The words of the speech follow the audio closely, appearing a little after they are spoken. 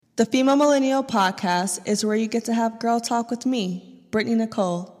The Female Millennial Podcast is where you get to have girl talk with me, Brittany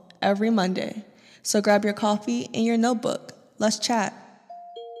Nicole, every Monday. So grab your coffee and your notebook. Let's chat.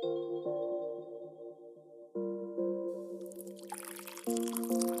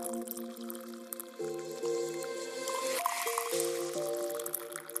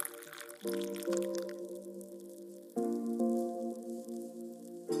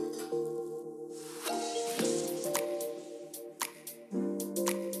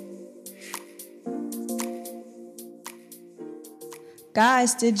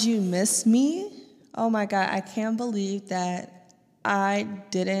 Guys, did you miss me? Oh my God, I can't believe that I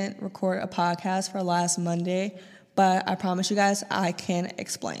didn't record a podcast for last Monday, but I promise you guys I can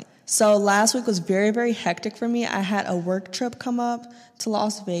explain. So last week was very, very hectic for me. I had a work trip come up to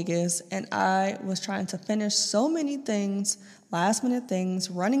Las Vegas, and I was trying to finish so many things, last minute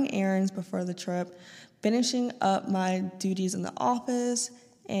things, running errands before the trip, finishing up my duties in the office,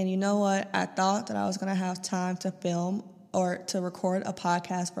 and you know what? I thought that I was going to have time to film or to record a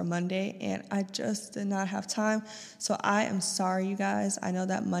podcast for Monday, and I just did not have time. So I am sorry, you guys. I know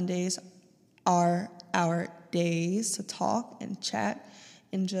that Mondays are our days to talk and chat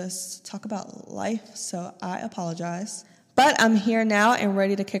and just talk about life, so I apologize. But I'm here now and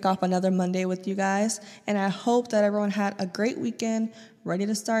ready to kick off another Monday with you guys, and I hope that everyone had a great weekend, ready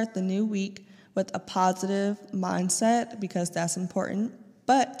to start the new week with a positive mindset, because that's important.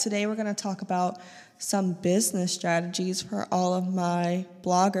 But today we're going to talk about some business strategies for all of my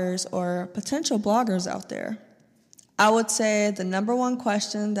bloggers or potential bloggers out there. I would say the number one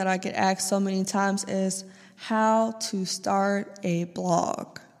question that I get asked so many times is how to start a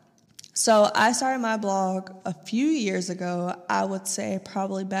blog. So I started my blog a few years ago. I would say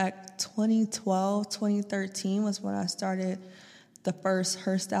probably back 2012, 2013 was when I started the first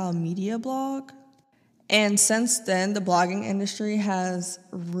Herstyle Media blog. And since then, the blogging industry has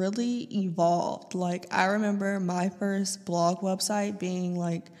really evolved. Like, I remember my first blog website being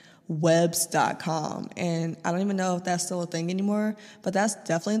like webs.com. And I don't even know if that's still a thing anymore, but that's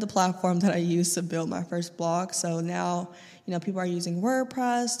definitely the platform that I used to build my first blog. So now, people are using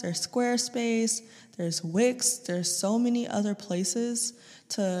WordPress, there's Squarespace, there's Wix, there's so many other places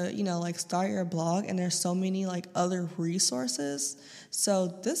to, start your blog, and there's so many other resources. So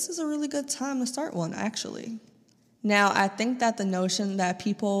this is a really good time to start one, actually. Now, I think that the notion that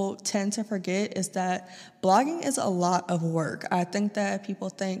people tend to forget is that blogging is a lot of work. I think that people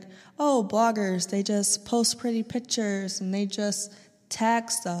think, oh, bloggers, they just post pretty pictures and they just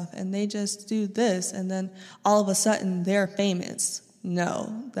tag stuff and they just do this, and then all of a sudden they're famous.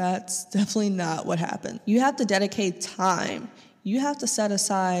 No, that's definitely not what happened. You have to dedicate time. You have to set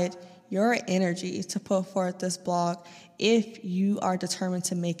aside your energy to put forth this blog if you are determined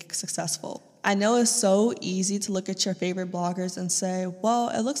to make it successful. I know it's so easy to look at your favorite bloggers and say, well,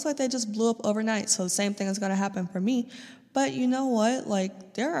 it looks like they just blew up overnight, so the same thing is going to happen for me. But you know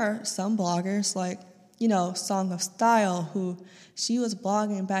what? There are some bloggers Song of Style, who she was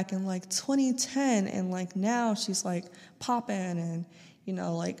blogging back in 2010, and now she's popping and,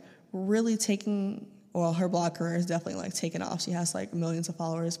 really taking, well, her blog career is definitely taking off. She has millions of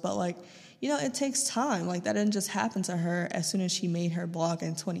followers, but it takes time. That didn't just happen to her as soon as she made her blog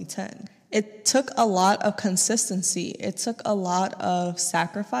in 2010. It took a lot of consistency. It took a lot of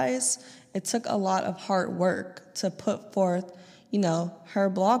sacrifice. It took a lot of hard work to put forth, her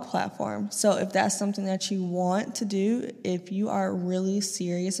blog platform. So if that's something that you want to do, if you are really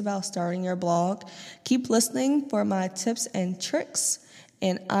serious about starting your blog, keep listening for my tips and tricks,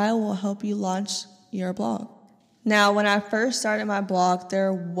 and I will help you launch your blog. Now, when I first started my blog,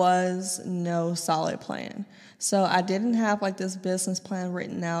 there was no solid plan. So I didn't have this business plan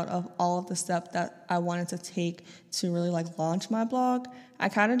written out of all of the steps that I wanted to take to really launch my blog. I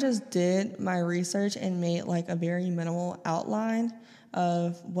kind of just did my research and made a very minimal outline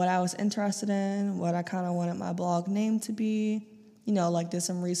of what I was interested in, what I kind of wanted my blog name to be, did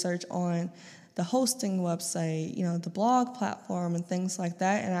some research on the hosting website, the blog platform and things like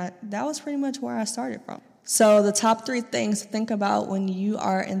that. And that was pretty much where I started from. So the top 3 things to think about when you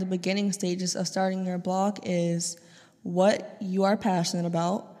are in the beginning stages of starting your blog is what you are passionate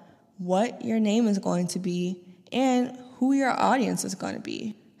about, what your name is going to be, and who your audience is going to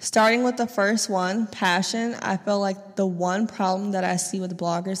be. Starting with the first one, passion, I feel like the one problem that I see with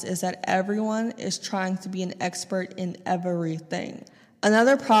bloggers is that everyone is trying to be an expert in everything.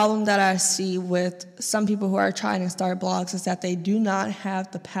 Another problem that I see with some people who are trying to start blogs is that they do not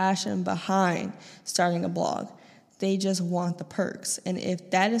have the passion behind starting a blog. They just want the perks. And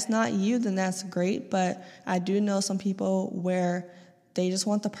if that is not you, then that's great. But I do know some people where they just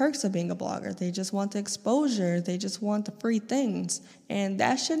want the perks of being a blogger. They just want the exposure. They just want the free things. And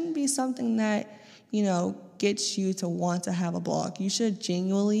that shouldn't be something that, gets you to want to have a blog. You should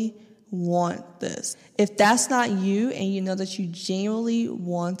genuinely want this. If that's not you and you know that you genuinely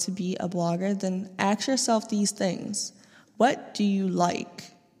want to be a blogger, then ask yourself these things. What do you like?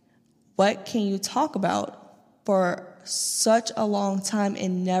 What can you talk about for such a long time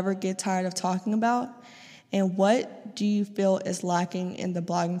and never get tired of talking about? And what do you feel is lacking in the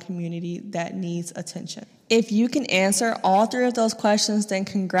blogging community that needs attention? If you can answer all three of those questions, then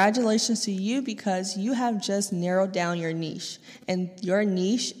congratulations to you, because you have just narrowed down your niche. And your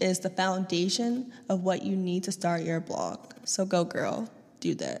niche is the foundation of what you need to start your blog. So go girl,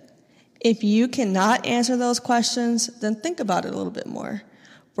 do that. If you cannot answer those questions, then think about it a little bit more.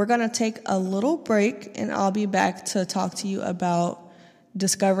 We're going to take a little break, and I'll be back to talk to you about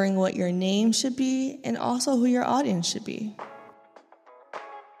discovering what your name should be and also who your audience should be.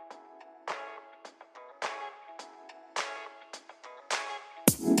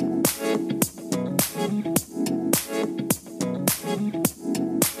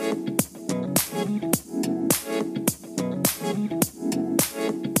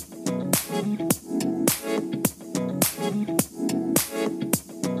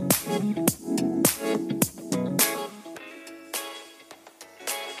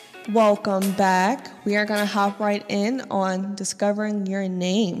 Welcome back. We are going to hop right in on discovering your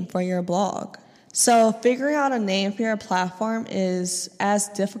name for your blog. So figuring out a name for your platform is as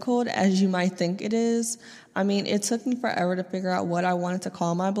difficult as you might think it is. I mean, it took me forever to figure out what I wanted to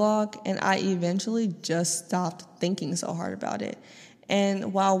call my blog, and I eventually just stopped thinking so hard about it.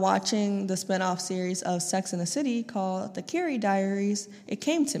 And while watching the spinoff series of Sex and the City called The Carrie Diaries, it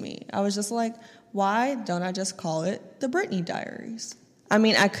came to me. I was just like, why don't I just call it The Britney Diaries? I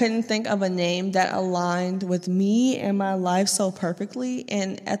mean, I couldn't think of a name that aligned with me and my life so perfectly.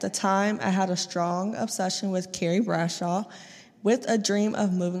 And at the time, I had a strong obsession with Carrie Bradshaw with a dream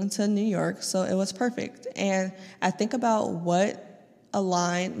of moving to New York, so it was perfect. And I think about what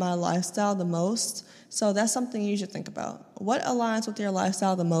aligned my lifestyle the most. So that's something you should think about. What aligns with your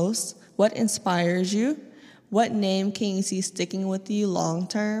lifestyle the most? What inspires you? What name can you see sticking with you long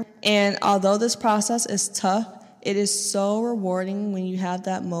term? And although this process is tough, it is so rewarding when you have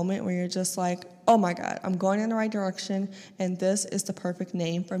that moment where you're just like, oh my God, I'm going in the right direction, and this is the perfect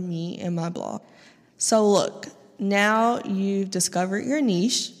name for me and my blog. So look, now you've discovered your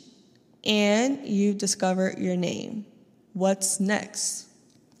niche and you've discovered your name. What's next?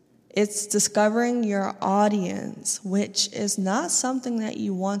 It's discovering your audience, which is not something that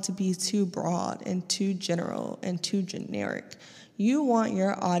you want to be too broad and too general and too generic. You want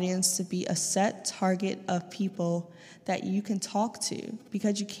your audience to be a set target of people that you can talk to,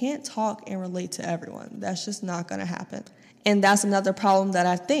 because you can't talk and relate to everyone. That's just not going to happen. And that's another problem that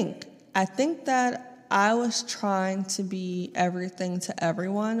I think. I think that I was trying to be everything to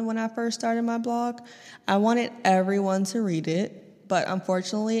everyone when I first started my blog. I wanted everyone to read it, but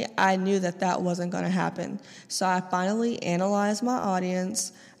unfortunately, I knew that that wasn't going to happen. So I finally analyzed my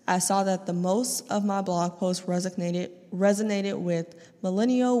audience. I saw that the most of my blog posts resonated with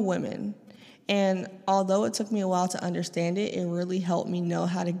millennial women. And although it took me a while to understand it, it really helped me know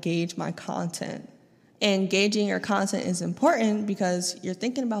how to gauge my content. And gauging your content is important because you're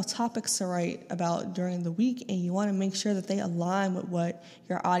thinking about topics to write about during the week, and you want to make sure that they align with what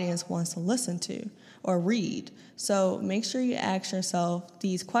your audience wants to listen to or read. So make sure you ask yourself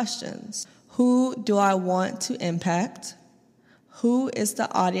these questions. Who do I want to impact? Who is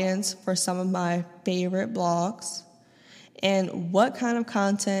the audience for some of my favorite blogs? And what kind of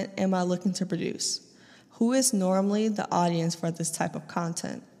content am I looking to produce? Who is normally the audience for this type of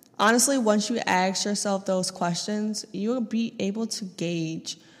content? Honestly, once you ask yourself those questions, you'll be able to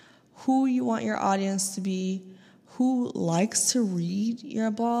gauge who you want your audience to be, who likes to read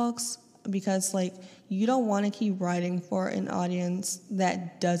your blogs, because you don't want to keep writing for an audience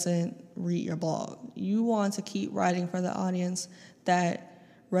that doesn't read your blog. You want to keep writing for the audience that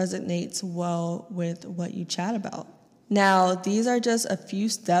resonates well with what you chat about. Now, these are just a few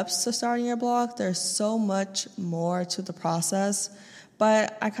steps to starting your blog. There's so much more to the process,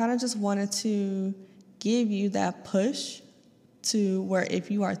 but I kind of just wanted to give you that push to where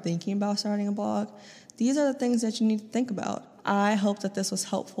if you are thinking about starting a blog, these are the things that you need to think about. I hope that this was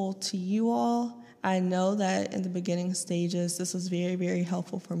helpful to you all. I know that in the beginning stages, this was very, very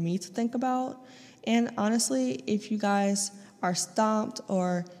helpful for me to think about. And honestly, if you guys are stumped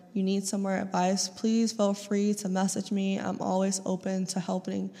or you need some more advice, please feel free to message me. I'm always open to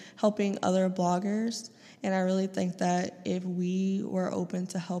helping other bloggers. And I really think that if we were open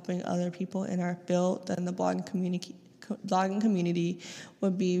to helping other people in our field, then the blogging blogging community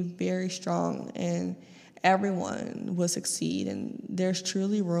would be very strong and everyone would succeed, and there's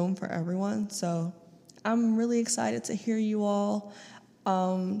truly room for everyone. So I'm really excited to hear you all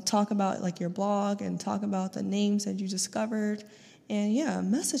talk about like your blog and talk about the names that you discovered. And yeah,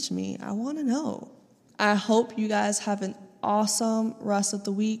 message me. I want to know. I hope you guys have an awesome rest of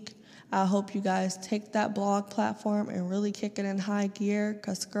the week. I hope you guys take that blog platform and really kick it in high gear,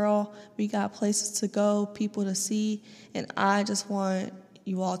 because, girl, we got places to go, people to see, and I just want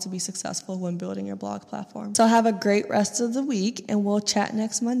you all to be successful when building your blog platform. So have a great rest of the week, and we'll chat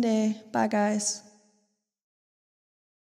next Monday. Bye, guys.